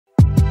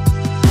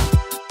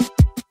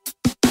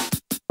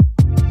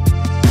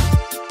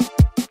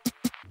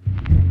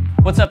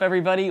What's up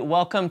everybody?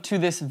 Welcome to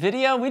this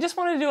video. We just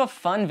wanted to do a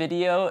fun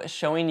video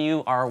showing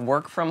you our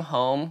work from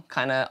home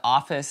kind of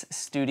office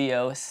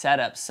studio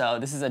setup. So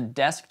this is a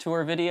desk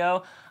tour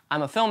video.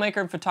 I'm a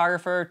filmmaker and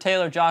photographer.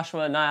 Taylor,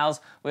 Joshua, Niles,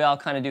 we all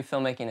kind of do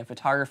filmmaking and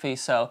photography.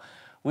 So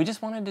we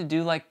just wanted to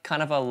do like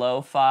kind of a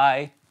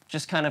lo-fi,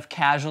 just kind of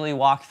casually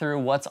walk through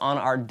what's on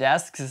our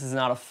desks. This is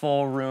not a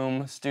full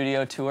room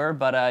studio tour,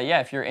 but yeah,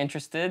 if you're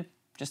interested,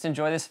 just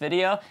enjoy this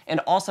video. And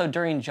also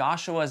during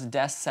Joshua's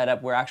desk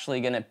setup, we're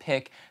actually gonna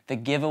pick the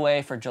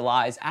giveaway for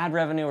July's ad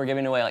revenue. We're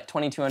giving away like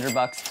 2,200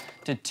 bucks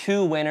to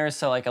 2 winners,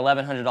 so like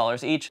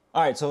 $1,100 each.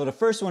 All right, so the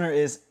first winner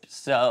is...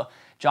 So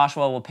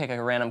Joshua will pick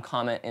a random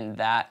comment in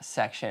that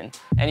section.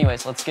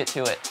 Anyways, let's get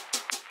to it.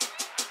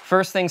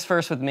 First things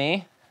first with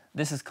me,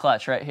 this is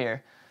clutch right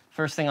here.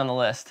 First thing on the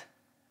list.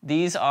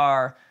 These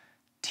are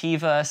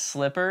Teva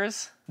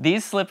slippers.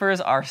 These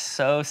slippers are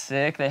so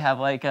sick. They have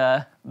like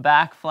a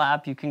back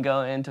flap. You can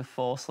go into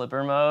full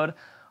slipper mode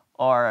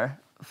or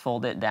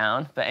fold it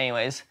down. But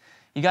anyways,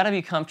 you gotta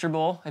be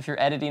comfortable if you're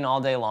editing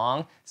all day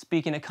long.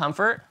 Speaking of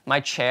comfort,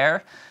 my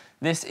chair.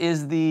 This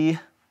is the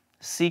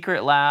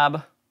Secret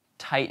Lab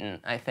Titan,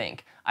 I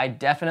think. I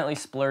definitely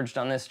splurged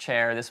on this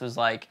chair. This was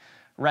like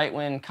right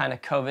when kind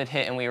of COVID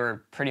hit and we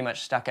were pretty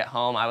much stuck at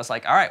home. I was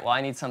like, all right, well,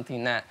 I need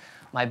something that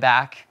my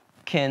back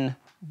can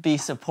be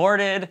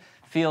supported,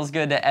 feels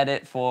good to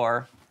edit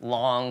for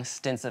long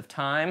stints of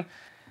time.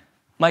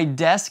 My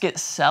desk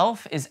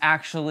itself is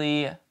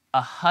actually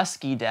a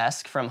Husky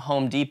desk from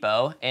Home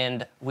Depot,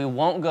 and we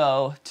won't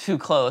go too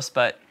close,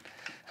 but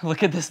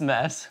look at this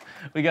mess.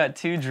 We got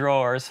 2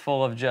 drawers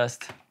full of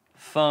just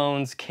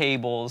phones,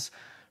 cables,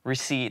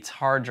 receipts,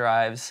 hard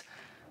drives.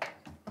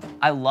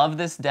 I love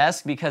this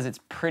desk because it's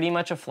pretty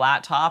much a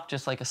flat top,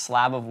 just like a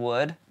slab of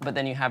wood, but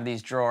then you have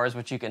these drawers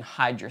which you can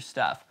hide your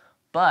stuff.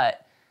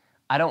 But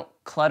I don't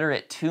clutter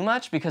it too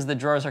much because the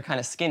drawers are kind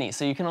of skinny,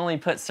 so you can only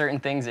put certain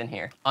things in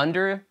here.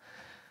 Under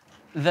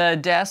the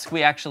desk,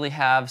 we actually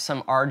have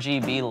some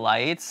RGB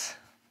lights,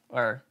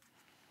 or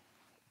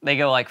they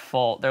go like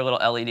full, they're little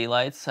LED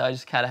lights, so I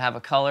just kind of have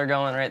a color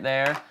going right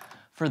there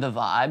for the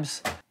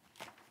vibes.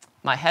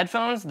 My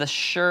headphones, the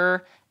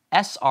Shure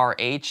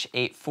SRH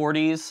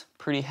 840s,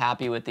 pretty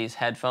happy with these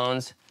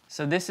headphones.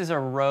 So this is a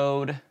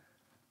Rode,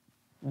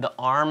 the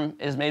arm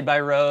is made by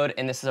Rode,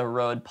 and this is a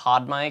Rode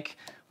pod mic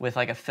with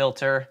like a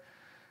filter.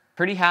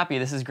 Pretty happy.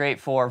 This is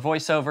great for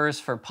voiceovers,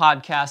 for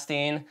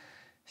podcasting.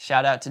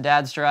 Shout out to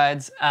Dad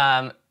Strides.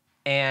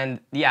 And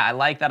yeah, I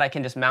like that I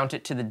can just mount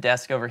it to the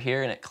desk over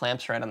here and it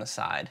clamps right on the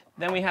side.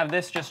 Then we have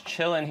this just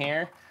chilling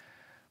here.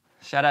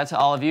 Shout out to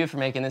all of you for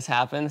making this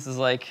happen. This is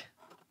like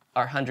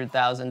our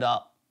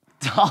 $100,000.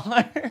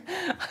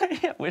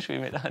 I wish we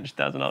made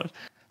 $100,000.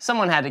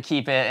 Someone had to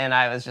keep it, and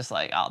I was just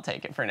like, I'll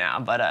take it for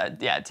now.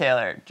 But yeah,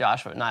 Taylor,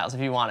 Joshua, Niles,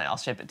 if you want it, I'll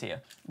ship it to you.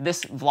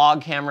 This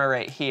vlog camera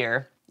right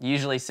here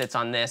usually sits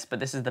on this, but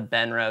this is the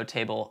Benro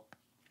Table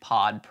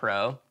Pod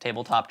Pro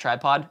tabletop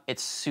tripod.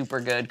 It's super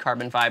good,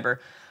 carbon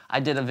fiber. I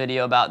did a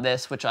video about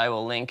this, which I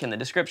will link in the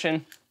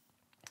description,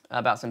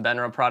 about some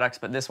Benro products,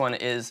 but this one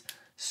is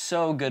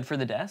so good for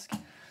the desk.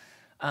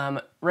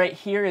 Right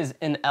here is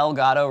an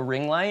Elgato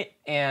ring light,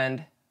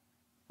 and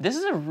this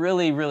is a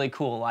really, really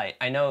cool light.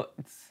 I know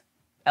it's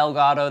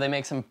Elgato, they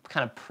make some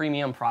kind of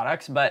premium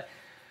products, but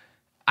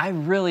I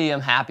really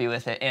am happy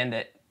with it, and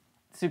it's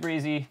super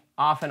easy,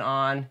 off and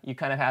on. You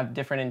kind of have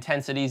different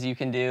intensities you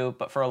can do,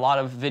 but for a lot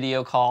of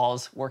video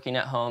calls, working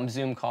at home,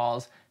 Zoom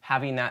calls,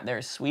 having that there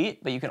is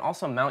sweet, but you can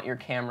also mount your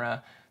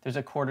camera. There's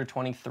a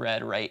 1/4-20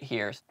 thread right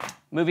here.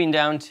 Moving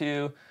down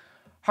to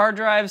hard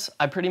drives,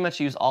 I pretty much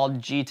use all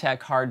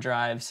G-Tech hard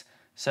drives.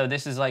 So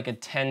this is like a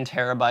 10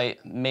 terabyte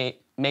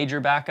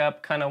major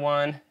backup kind of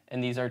one,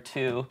 and these are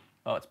 2.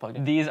 Oh, it's plugged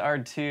in. These are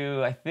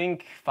 2, I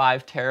think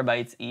 5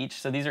 terabytes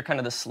each. So these are kind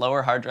of the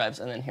slower hard drives.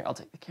 And then here, I'll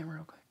take the camera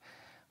real quick.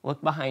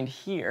 Look behind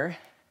here,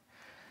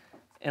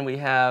 and we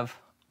have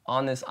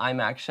on this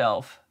iMac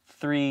shelf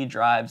 3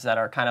 drives that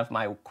are kind of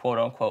my quote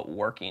unquote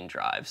working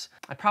drives.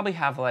 I probably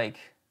have like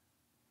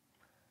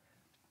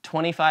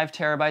 25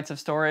 terabytes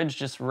of storage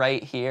just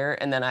right here.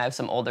 And then I have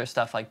some older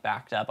stuff like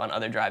backed up on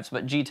other drives,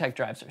 but G-Tech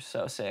drives are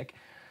so sick.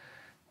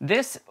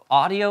 This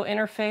audio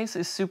interface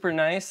is super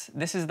nice.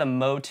 This is the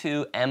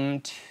Motu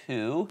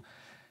M2,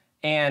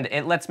 and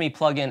it lets me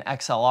plug in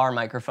XLR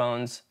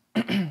microphones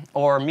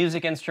or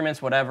music instruments,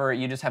 whatever.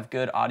 You just have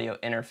good audio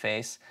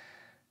interface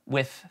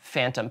with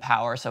phantom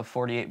power, so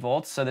 48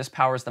 volts. So this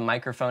powers the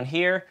microphone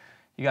here.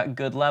 You got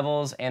good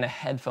levels and a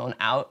headphone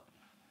out.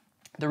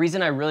 The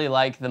reason I really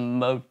like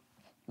the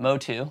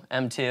Motu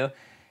M2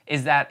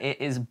 is that it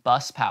is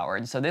bus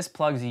powered. So this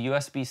plugs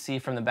USB-C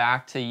from the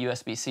back to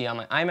USB-C on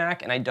my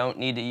iMac, and I don't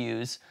need to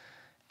use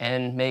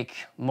and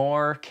make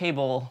more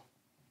cable,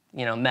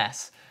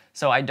 mess.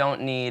 So I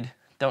don't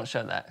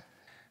show that.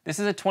 This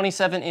is a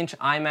 27-inch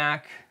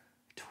iMac,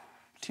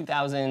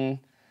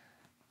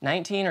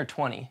 2019 or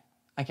 20.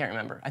 I can't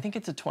remember. I think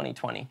it's a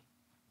 2020.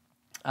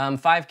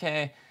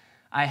 5K,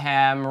 I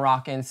am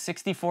rocking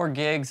 64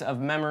 gigs of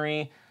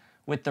memory,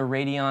 with the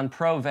Radeon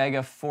Pro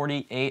Vega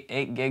 48,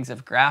 8 gigs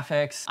of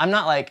graphics. I'm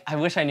not like, I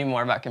wish I knew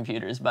more about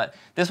computers, but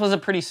this was a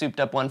pretty souped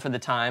up one for the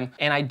time.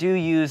 And I do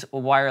use a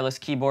wireless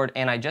keyboard,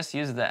 and I just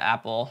use the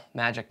Apple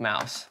Magic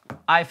Mouse.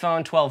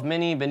 iPhone 12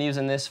 mini, been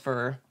using this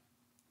for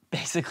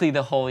basically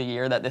the whole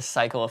year that this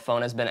cycle of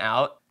phone has been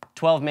out.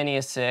 12 mini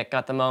is sick,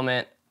 got the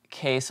Moment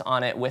case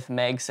on it with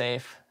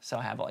MagSafe, so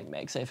I have like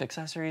MagSafe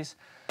accessories.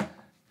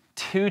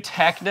 2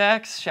 tech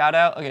decks, shout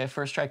out. Okay,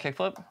 first try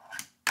kickflip.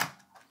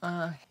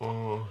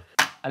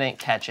 I didn't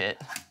catch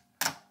it.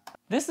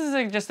 This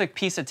is just a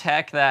piece of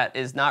tech that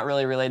is not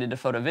really related to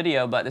photo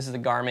video, but this is a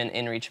Garmin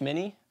InReach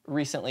Mini.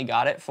 Recently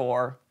got it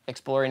for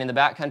exploring in the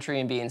backcountry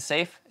and being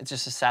safe. It's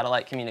just a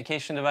satellite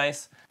communication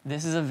device.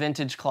 This is a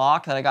vintage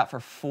clock that I got for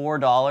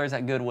 $4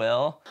 at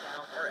Goodwill.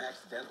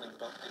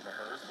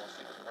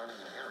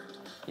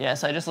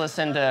 Yes, I just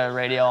listen to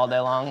radio all day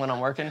long when I'm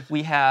working.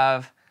 We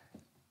have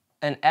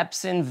an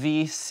Epson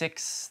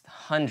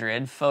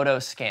V600 photo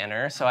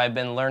scanner. So I've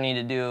been learning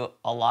to do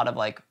a lot of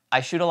I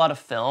shoot a lot of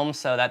film,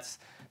 so that's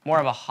more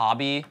of a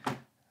hobby.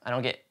 I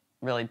don't get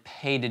really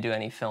paid to do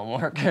any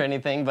film work or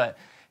anything, but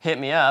hit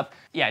me up.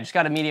 Yeah, I just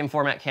got a medium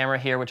format camera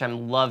here, which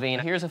I'm loving.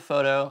 Here's a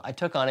photo I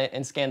took on it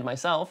and scanned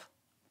myself.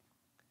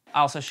 I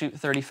also shoot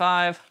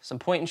 35, some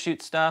point and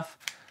shoot stuff.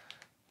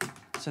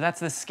 So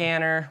that's the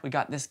scanner. We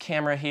got this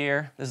camera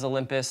here. This is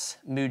Olympus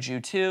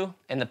Muju 2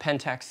 and the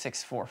Pentax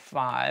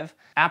 645.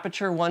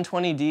 Aperture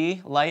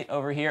 120D light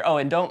over here. Oh,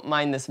 and don't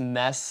mind this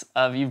mess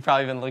of, you've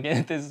probably been looking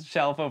at this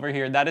shelf over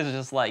here. That is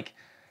just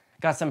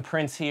got some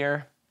prints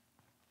here.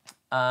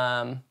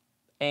 And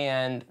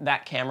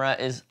that camera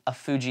is a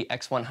Fuji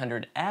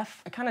X100F.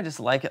 I kind of just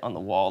like it on the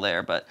wall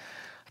there, but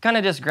I kind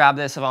of just grab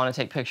this if I want to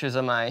take pictures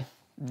of my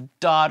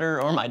daughter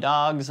or my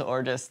dogs,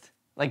 or just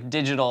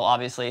digital,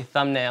 obviously,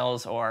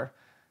 thumbnails or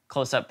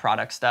close-up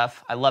product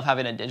stuff. I love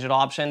having a digital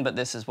option, but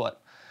this is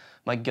what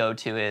my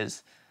go-to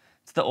is.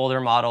 It's the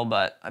older model,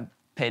 but I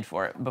paid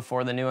for it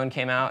before the new one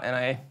came out, and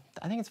I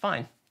think it's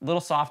fine. A little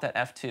soft at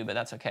f2, but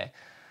that's okay.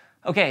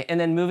 Okay, and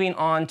then moving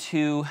on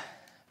to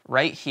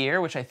right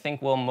here, which I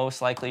think will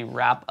most likely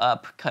wrap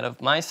up kind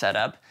of my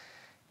setup,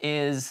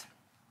 is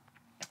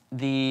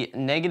the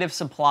negative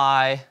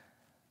supply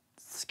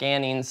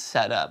scanning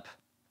setup.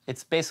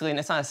 It's basically, and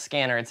it's not a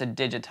scanner, it's a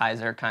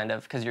digitizer kind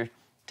of, because you're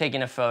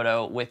taking a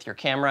photo with your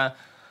camera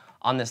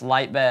on this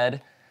light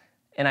bed,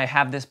 and I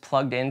have this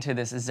plugged into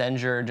this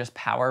Zenger just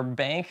power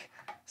bank.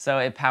 So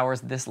it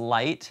powers this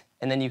light,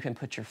 and then you can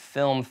put your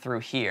film through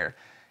here.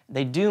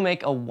 They do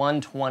make a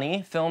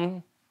 120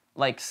 film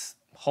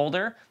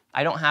holder.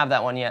 I don't have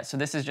that one yet, so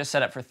this is just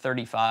set up for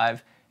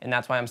 35, and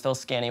that's why I'm still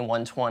scanning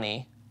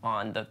 120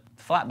 on the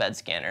flatbed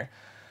scanner.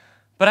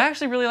 But I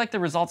actually really like the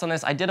results on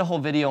this. I did a whole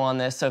video on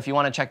this, so if you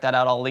want to check that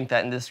out, I'll link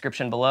that in the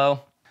description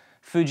below.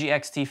 Fuji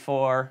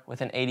X-T4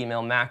 with an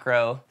 80mm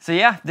macro. So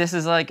yeah, this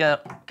is like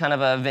a kind of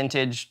a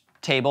vintage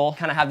table.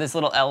 Kind of have this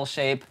little L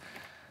shape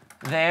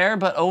there,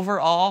 but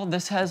overall,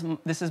 this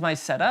is my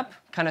setup.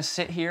 Kind of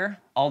sit here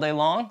all day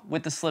long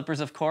with the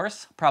slippers, of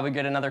course. Probably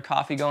get another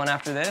coffee going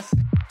after this.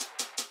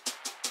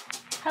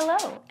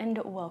 Hello, and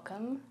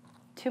welcome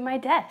to my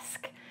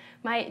desk.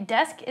 My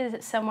desk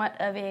is somewhat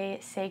of a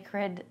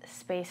sacred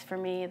space for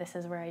me. This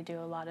is where I do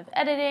a lot of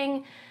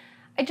editing.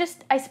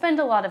 I spend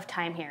a lot of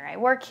time here. I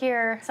work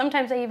here,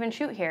 sometimes I even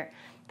shoot here.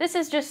 This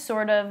is just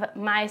sort of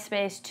my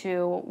space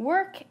to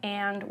work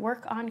and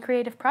work on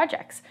creative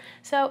projects.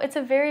 So it's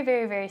a very,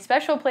 very, very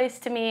special place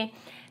to me.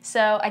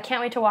 So I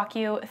can't wait to walk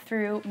you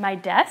through my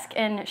desk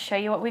and show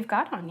you what we've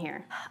got on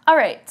here. All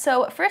right,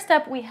 so first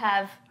up we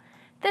have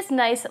this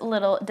nice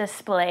little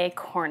display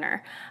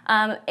corner.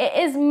 It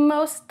is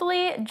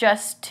mostly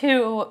just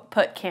to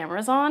put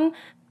cameras on.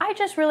 I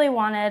just really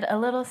wanted a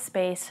little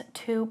space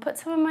to put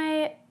some of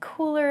my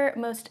cooler,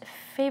 most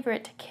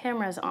favorite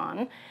cameras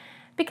on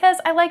because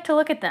I like to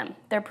look at them.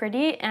 They're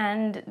pretty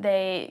and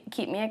they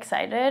keep me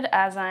excited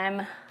as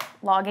I'm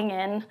logging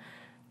in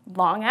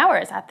long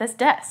hours at this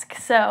desk.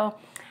 So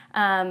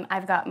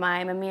I've got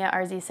my Mamiya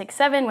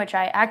RZ67, which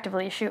I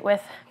actively shoot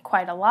with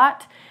quite a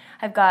lot.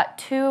 I've got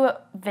 2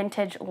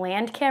 vintage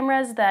land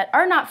cameras that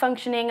are not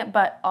functioning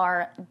but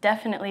are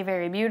definitely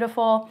very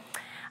beautiful.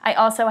 I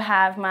also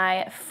have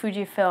my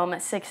Fujifilm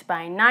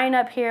 6x9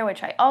 up here,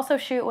 which I also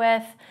shoot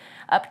with.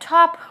 Up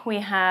top,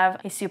 we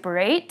have a Super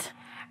 8.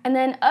 And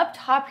then up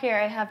top here,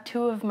 I have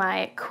 2 of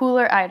my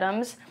cooler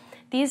items.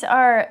 These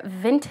are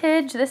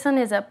vintage. This one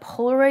is a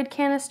Polaroid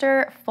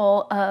canister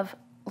full of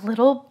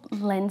little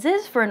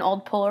lenses for an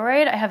old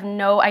Polaroid. I have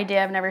no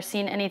idea. I've never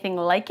seen anything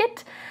like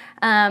it,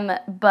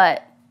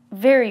 but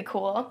very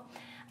cool.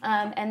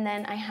 And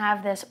then I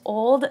have this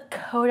old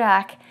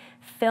Kodak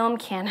film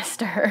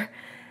canister,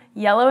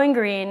 yellow and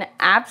green,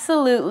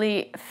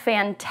 absolutely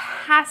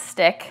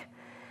fantastic.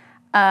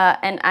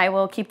 And I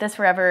will keep this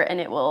forever, and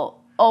it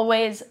will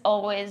always,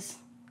 always,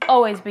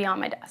 always be on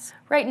my desk.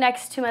 Right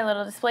next to my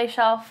little display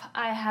shelf,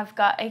 I have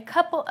got a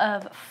couple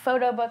of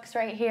photo books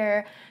right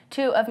here,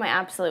 2 of my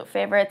absolute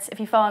favorites. If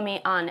you follow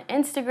me on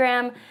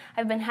Instagram,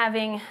 I've been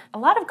having a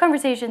lot of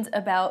conversations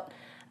about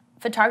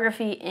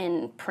photography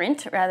in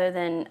print rather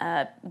than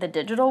the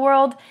digital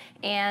world,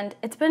 and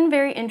it's been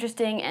very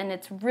interesting, and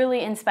it's really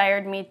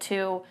inspired me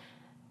to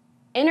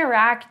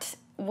interact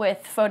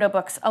with photo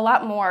books a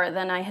lot more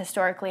than I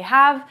historically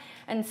have,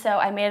 and so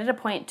I made it a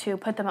point to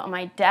put them on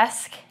my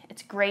desk.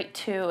 It's great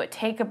to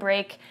take a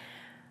break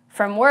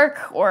from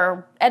work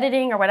or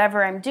editing or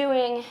whatever I'm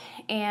doing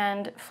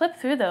and flip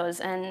through those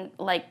and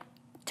like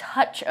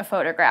touch a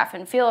photograph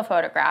and feel a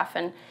photograph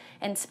and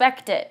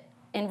inspect it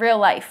in real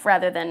life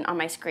rather than on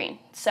my screen.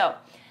 So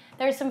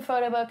there's some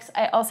photo books.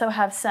 I also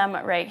have some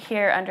right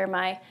here under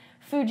my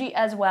Fuji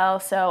as well,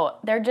 so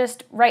they're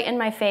just right in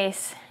my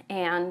face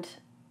and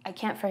I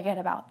can't forget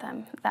about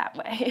them that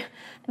way.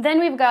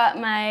 Then we've got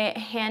my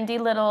handy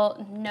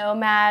little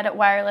Nomad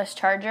wireless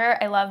charger.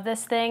 I love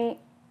this thing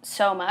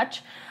so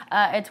much.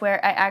 It's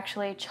where I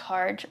actually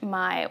charge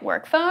my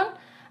work phone.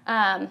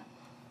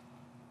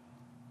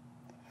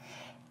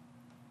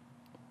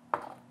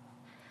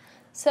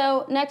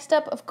 So next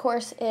up, of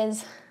course,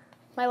 is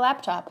my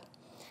laptop.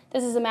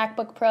 This is a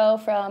MacBook Pro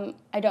from,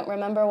 I don't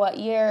remember what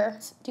year.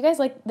 Do you guys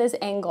like this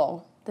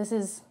angle?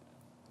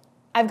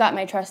 I've got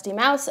my trusty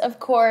mouse, of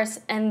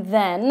course, and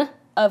then,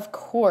 of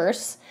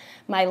course,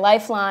 my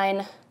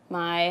Lifeline,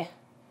 my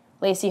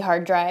Lacy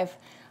hard drive.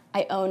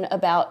 I own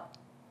about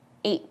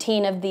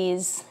 18 of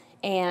these,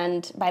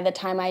 and by the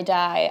time I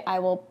die, I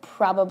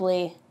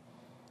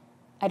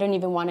don't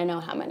even want to know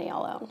how many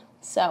I'll own.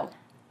 So,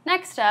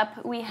 next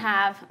up, we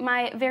have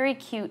my very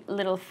cute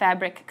little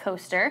fabric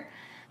coaster.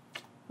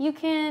 You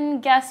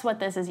can guess what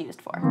this is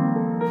used for.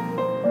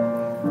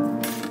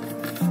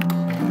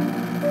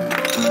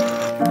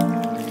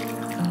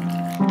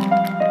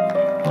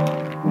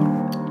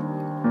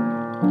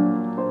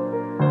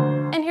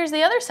 And here's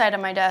the other side of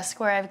my desk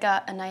where I've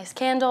got a nice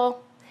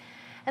candle,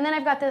 and then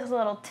I've got this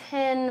little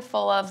tin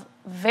full of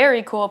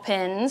very cool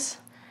pins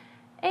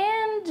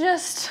and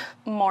just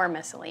more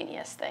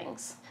miscellaneous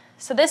things.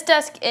 So this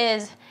desk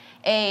is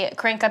a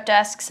crank-up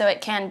desk, so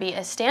it can be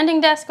a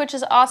standing desk, which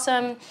is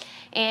awesome,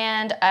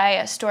 and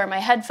I store my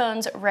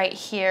headphones right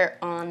here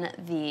on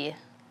the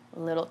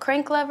little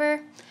crank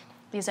lever.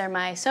 These are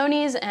my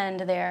Sonys,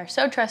 and they are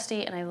so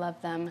trusty, and I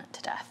love them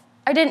to death.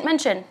 I didn't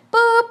mention,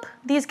 boop,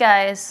 these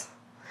guys.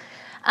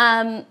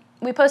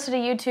 We posted a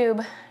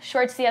YouTube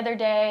shorts the other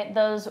day.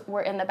 Those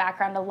were in the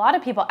background. A lot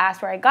of people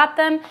asked where I got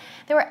them.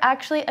 They were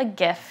actually a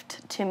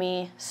gift to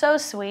me. So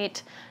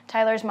sweet.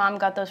 Tyler's mom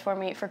got those for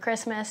me for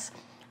Christmas.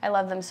 I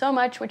love them so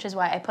much, which is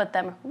why I put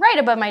them right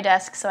above my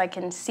desk so I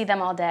can see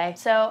them all day.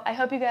 So I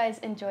hope you guys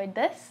enjoyed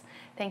this.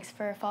 Thanks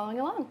for following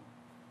along.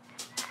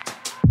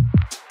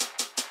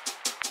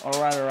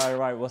 All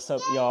right. What's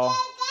up, y'all?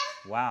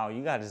 Wow,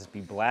 you gotta just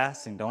be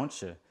blasting,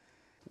 don't you?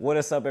 What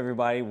is up,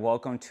 everybody?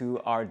 Welcome to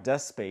our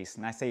desk space.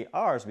 And I say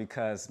ours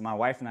because my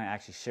wife and I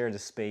actually share the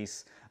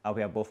space.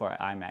 We have both our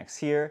iMacs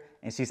here,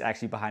 and she's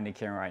actually behind the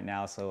camera right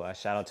now. So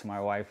shout out to my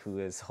wife who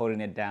is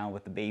holding it down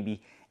with the baby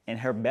in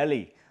her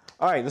belly.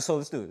 All right, let's do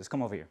it. Let's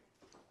come over here.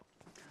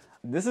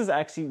 This is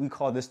actually, we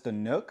call this the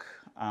Nook.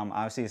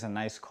 Obviously, it's a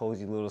nice,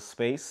 cozy little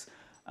space.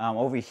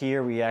 Over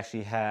here, we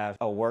actually have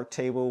a work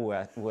table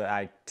where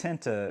I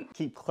tend to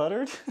keep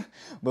cluttered,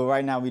 but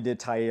right now we did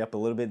tidy it up a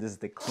little bit. This is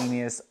the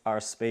cleanest our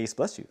space,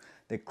 bless you,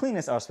 the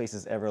cleanest our space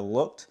has ever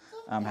looked.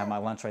 Have my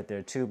lunch right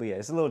there too, but yeah,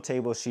 it's a little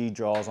table. She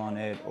draws on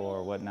it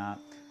or whatnot.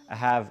 I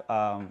have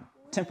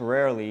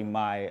temporarily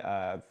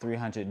my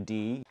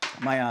 300D.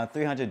 My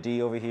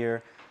 300D over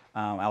here,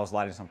 I was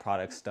lighting some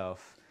product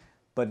stuff,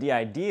 but the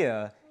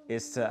idea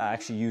is to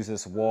actually use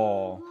this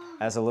wall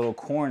as a little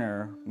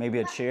corner, maybe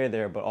a chair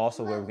there, but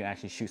also where we can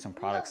actually shoot some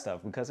product stuff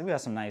because we have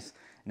some nice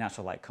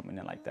natural light coming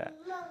in like that.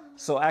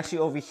 So actually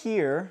over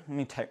here, let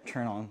me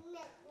turn on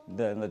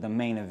the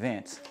main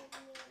event.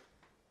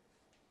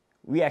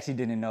 We actually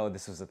didn't know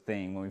this was a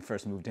thing when we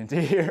first moved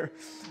into here.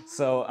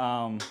 So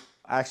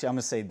actually I'm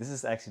gonna say this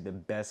is actually the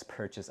best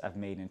purchase I've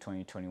made in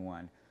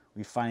 2021.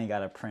 We finally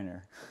got a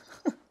printer.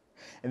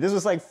 And this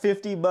was like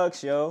 50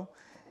 bucks, yo.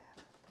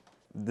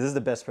 This is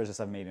the best purchase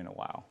I've made in a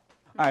while.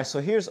 All right, so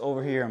here's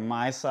over here on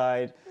my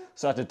side.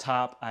 So at the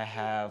top, I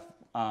have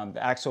the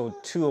actual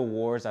 2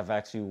 awards I've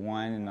actually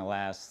won in the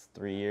last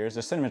 3 years.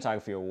 They're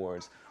cinematography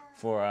awards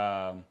for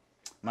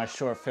my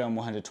short film,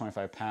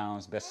 125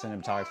 Pounds, Best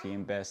Cinematography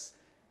and Best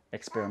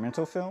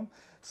Experimental Film.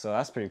 So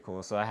that's pretty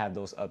cool. So I have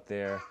those up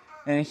there.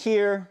 And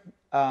here,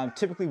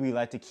 typically we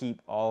like to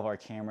keep all of our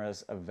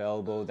cameras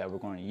available that we're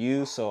going to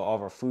use. So all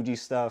of our Fuji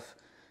stuff.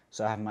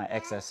 So I have my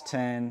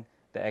XS10,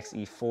 the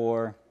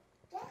XE4,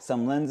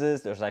 some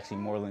lenses. There's actually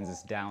more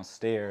lenses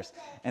downstairs,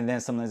 and then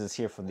some lenses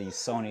here for the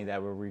Sony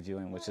that we're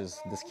reviewing, which is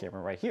this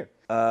camera right here.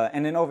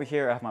 And then over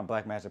here I have my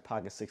Blackmagic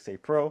Pocket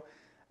 6A Pro.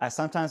 I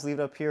sometimes leave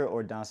it up here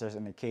or downstairs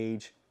in the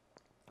cage,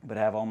 but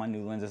I have all my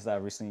new lenses that I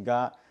recently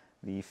got.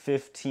 The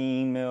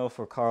 15mm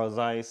for Carl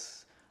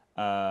Zeiss,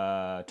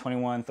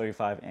 21,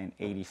 35, and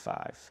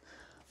 85.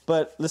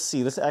 But let's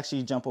see, let's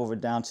actually jump over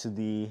down to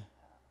the,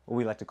 what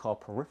we like to call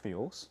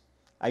peripherals.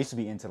 I used to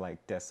be into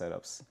like desk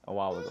setups a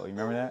while ago, you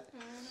remember that?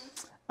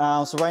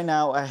 So right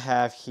now I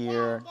have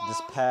here this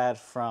pad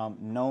from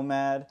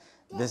Nomad.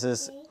 This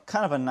is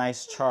kind of a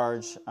nice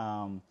charge.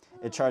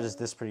 It charges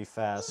this pretty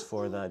fast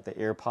for the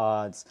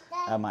AirPods.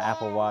 I have my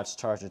Apple Watch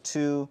charger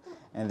too,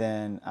 and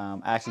then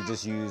I actually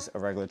just use a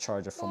regular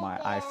charger for my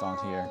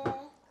iPhone here.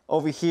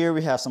 Over here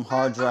we have some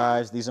hard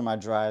drives. These are my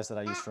drives that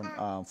I use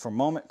for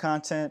moment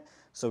content.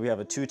 So we have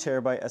a 2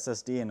 terabyte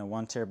SSD and a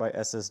 1 terabyte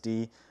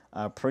SSD.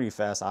 Pretty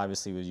fast,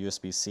 obviously, with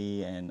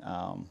USB-C and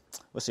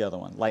what's the other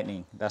one?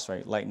 Lightning. That's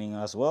right, Lightning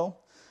as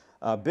well.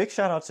 Big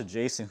shout out to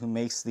Jason, who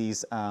makes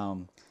these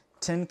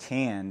tin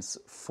cans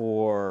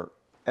for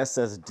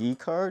SSD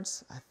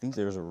cards. I think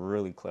they're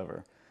really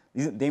clever.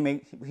 He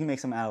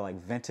makes them out of like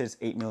vintage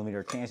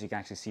 8mm cans. You can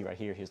actually see right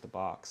here. Here's the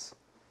box.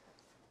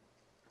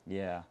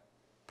 Yeah,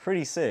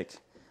 pretty sick.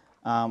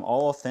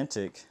 All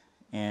authentic.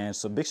 And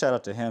so big shout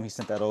out to him. He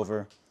sent that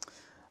over.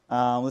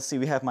 Let's see.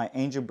 We have my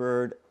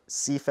Angelbird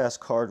CFast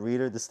card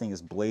reader. This thing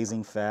is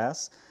blazing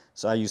fast.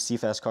 So I use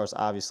CFast cards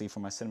obviously for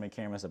my cinema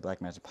cameras, the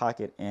Blackmagic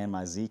Pocket, and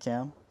my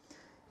Zcam.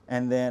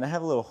 And then I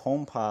have a little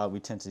HomePod we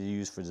tend to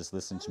use for just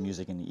listening to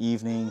music in the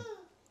evening.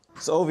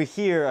 So over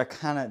here,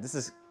 this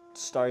is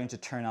starting to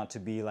turn out to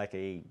be like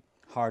a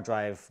hard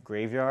drive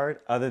graveyard,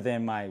 other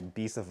than my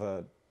beast of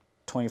a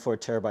 24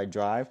 terabyte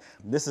drive.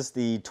 This is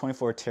the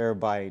 24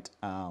 terabyte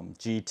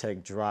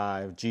G-Tech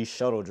drive,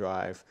 G-Shuttle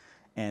drive,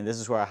 and this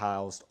is where I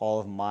housed all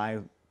of my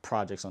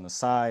projects on the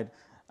side.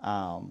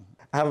 I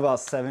have about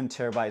 7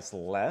 terabytes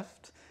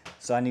left,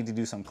 so I need to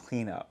do some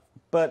cleanup.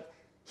 But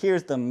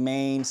here's the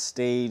main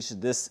stage.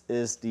 This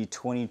is the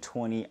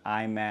 2020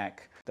 iMac.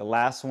 The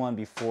last one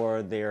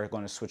before they're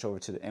going to switch over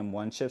to the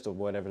M1 chips or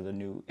whatever the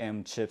new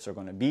M chips are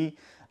going to be.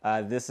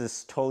 This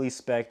is totally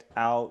spec'd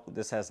out.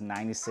 This has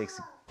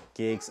 96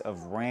 gigs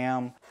of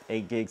RAM,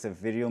 8 gigs of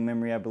video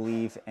memory, I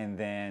believe, and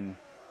then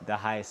the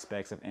highest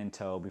specs of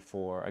Intel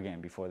before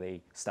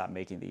they stop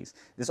making these.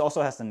 This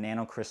also has the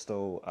nano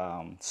crystal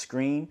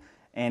screen,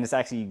 and it's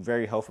actually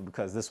very helpful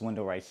because this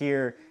window right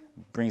here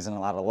brings in a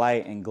lot of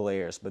light and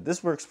glares. But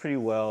this works pretty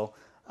well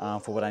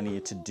for what I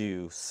needed to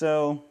do.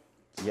 So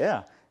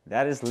yeah.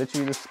 That is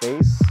literally the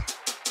space.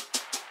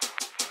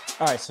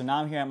 All right, so now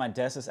I'm here at my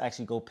desk. Let's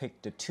actually go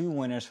pick the 2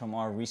 winners from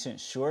our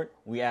recent short.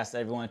 We asked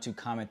everyone to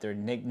comment their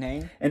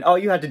nickname. And all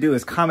you have to do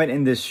is comment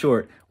in this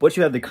short. What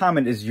you have to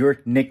comment is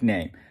your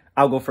nickname.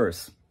 I'll go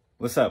first.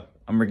 What's up?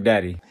 I'm Rick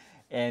Daddy.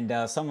 And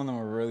some of them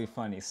are really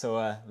funny.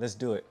 So let's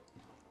do it.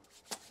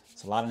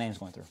 It's a lot of names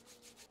going through.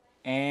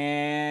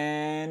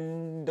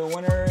 And the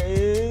winner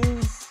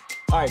is...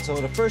 All right, so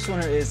the first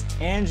winner is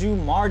Andrew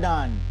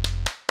Mardon.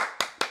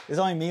 It's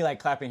only me like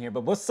clapping here,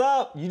 but what's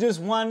up? You just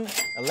won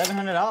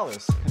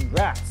 $1,100.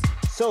 Congrats.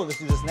 So let's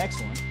do this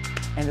next one.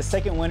 And the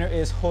second winner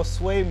is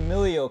Josue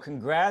Milio.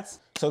 Congrats.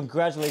 So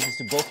congratulations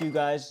to both of you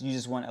guys. You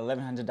just won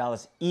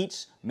 $1,100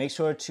 each. Make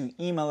sure to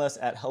email us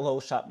at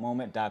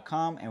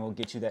helloshopmoment.com and we'll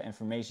get you that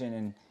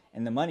information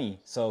and the money.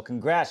 So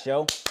congrats,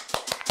 yo.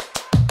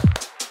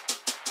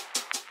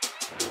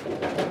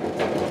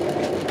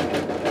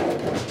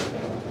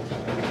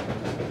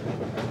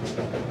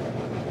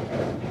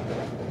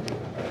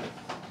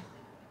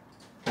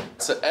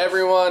 So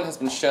everyone has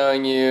been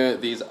showing you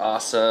these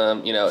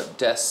awesome,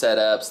 desk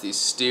setups, these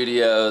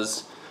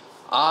studios.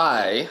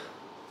 I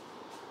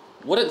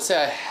wouldn't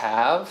say I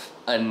have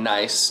a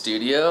nice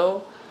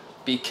studio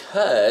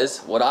because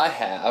what I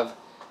have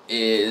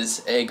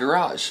is a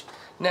garage.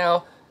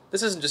 Now,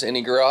 this isn't just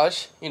any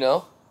garage,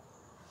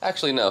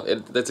 Actually, no,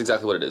 that's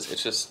exactly what it is.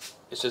 It's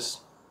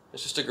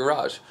just a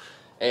garage.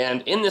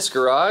 And in this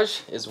garage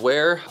is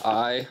where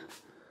I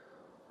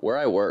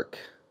work.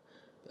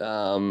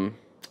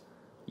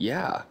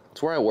 Yeah,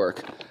 it's where I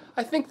work.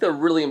 I think the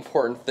really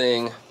important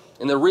thing,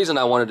 and the reason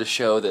I wanted to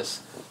show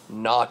this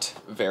not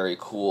very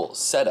cool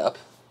setup,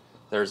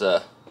 there's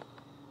a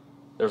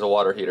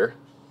water heater,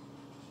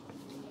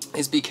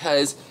 is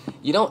because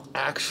you don't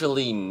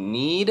actually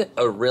need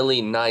a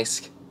really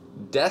nice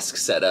desk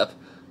setup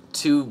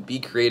to be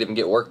creative and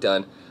get work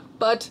done,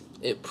 but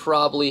it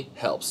probably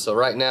helps. So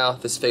right now,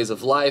 this phase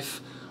of life,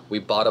 we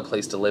bought a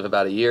place to live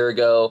about a year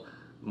ago.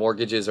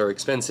 Mortgages are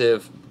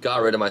expensive, got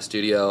rid of my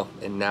studio,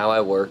 and now I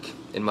work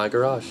in my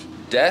garage.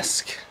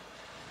 Desk,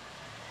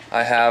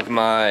 I have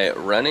my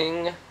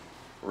running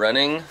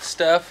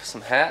stuff,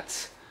 some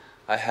hats.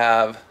 I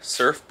have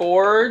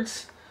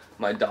surfboards,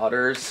 my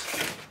daughter's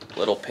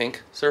little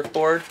pink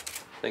surfboard,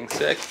 thing's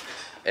sick.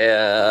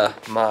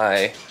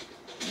 My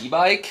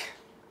e-bike,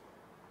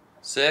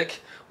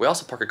 sick. We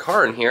also park a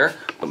car in here,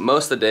 but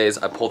most of the days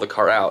I pull the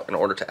car out in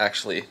order to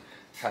actually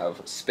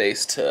have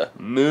space to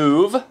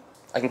move.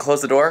 I can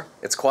close the door,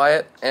 it's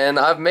quiet, and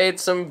I've made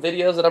some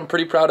videos that I'm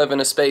pretty proud of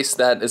in a space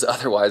that is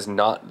otherwise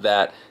not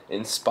that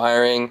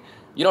inspiring.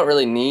 You don't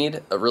really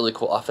need a really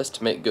cool office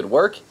to make good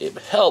work. It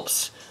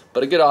helps,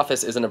 but a good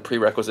office isn't a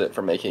prerequisite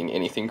for making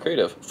anything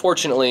creative,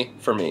 fortunately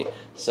for me.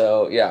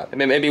 So yeah,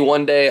 maybe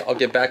one day I'll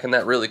get back in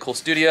that really cool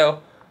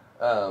studio,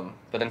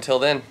 but until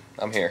then,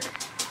 I'm here.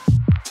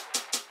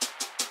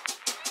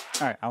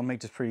 All right, I'll make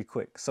this pretty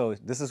quick. So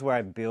this is where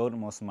I build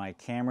most of my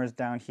cameras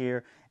down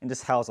here and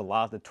just house a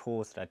lot of the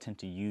tools that I tend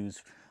to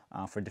use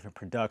for different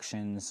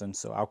productions. And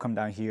so I'll come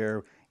down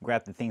here,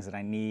 grab the things that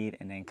I need,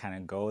 and then kind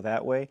of go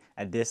that way.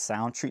 I did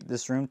sound treat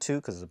this room too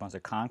because it's a bunch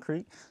of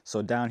concrete.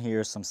 So down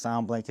here, some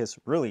sound blankets.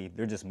 Really,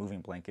 they're just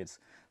moving blankets.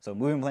 So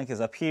moving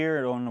blankets up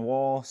here on the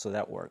wall, so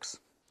that works.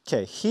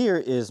 Okay, here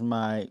is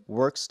my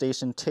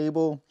workstation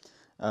table.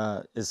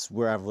 Is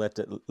where I've left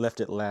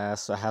it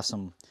last. So I have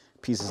some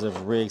pieces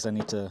of rigs I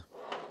need to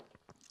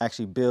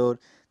actually build.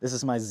 This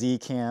is my Z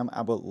cam.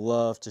 I would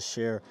love to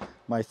share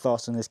my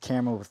thoughts on this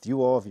camera with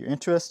you all if you're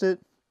interested.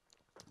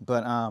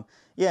 But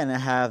yeah, and I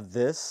have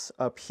this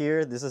up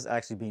here. This is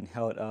actually being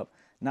held up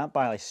not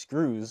by like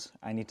screws.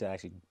 I need to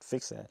actually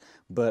fix that,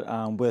 but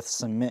with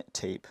cement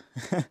tape,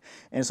 and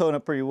it's holding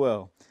up pretty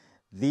well.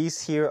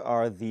 These here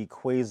are the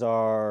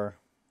Quasar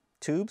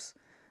tubes,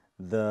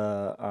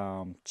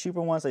 the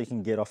cheaper ones that you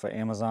can get off of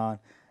Amazon.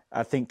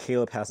 I think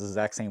Caleb has the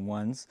exact same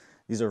ones.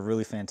 These are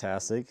really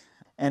fantastic.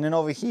 And then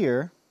over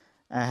here,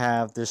 I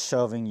have this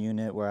shelving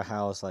unit where I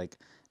house like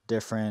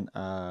different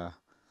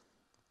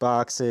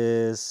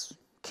boxes,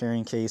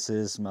 carrying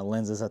cases, my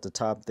lenses at the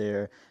top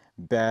there,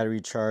 battery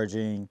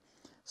charging.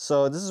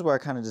 So this is where I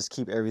kind of just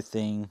keep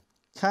everything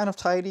kind of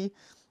tidy.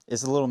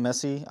 It's a little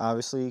messy,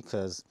 obviously,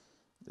 because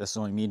that's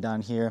only me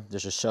down here.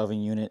 There's a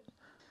shelving unit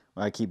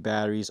where I keep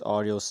batteries,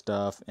 audio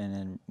stuff, and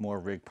then more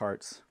rig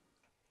parts.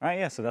 All right,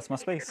 yeah, so that's my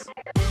space.